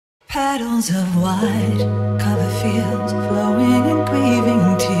Petals of white cover fields, flowing and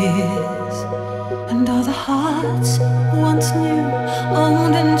grieving tears. And all the hearts once new,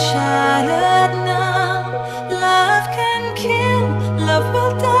 owned and shattered now. Love can kill, love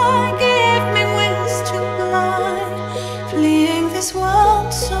will die. Give me wings to fly. Fleeing this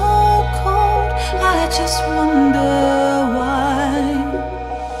world so cold, I just wonder why.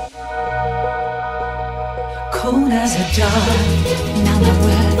 Cold as a dove, now my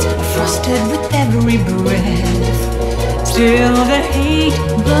words are frosted with every breath. Still the hate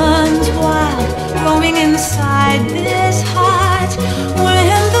burns wild, roaming inside this heart.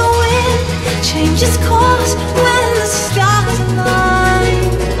 When the wind changes course, when the stars align,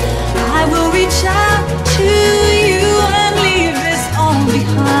 I will reach out to you and leave this all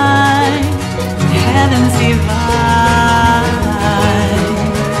behind. Heaven's divine.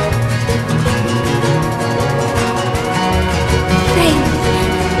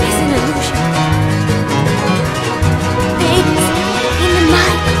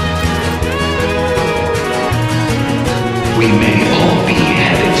 We may all be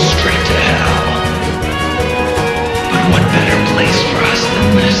headed straight to hell, but what better place for us than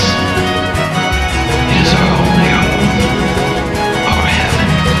this? It is our only home, our heaven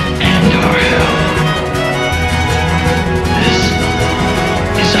and our hell. This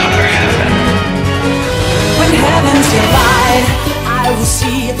is our heaven. When heavens divide, I will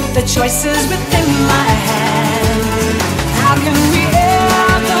see the choices within my hand. How can we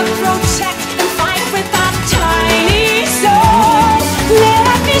ever protect and fight with our tiny souls?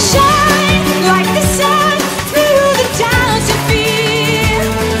 Let me shine like the sun through the doubts you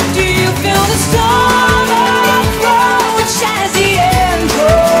feel. Do you feel the storm approach as the end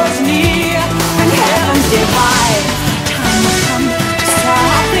draws near? When heavens divide, time will come to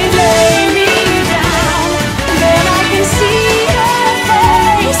softly lay me down. Then I can see your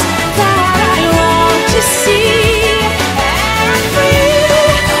face that I want to see. And free,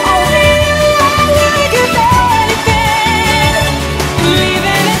 only you will give anything,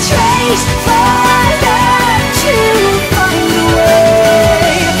 leaving a trace for love to find a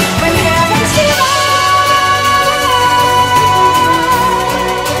way. When heavens divide,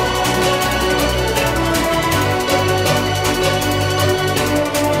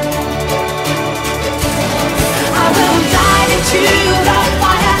 I will dive into the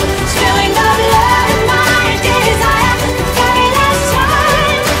fire, spilling the blood of my desire. The very last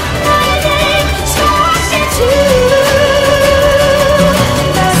time my name sparks into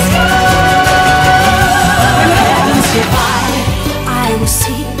the sky. When heavens divide, I will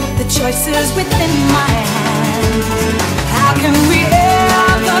see the choices within my hands. How can we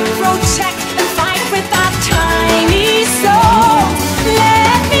ever protect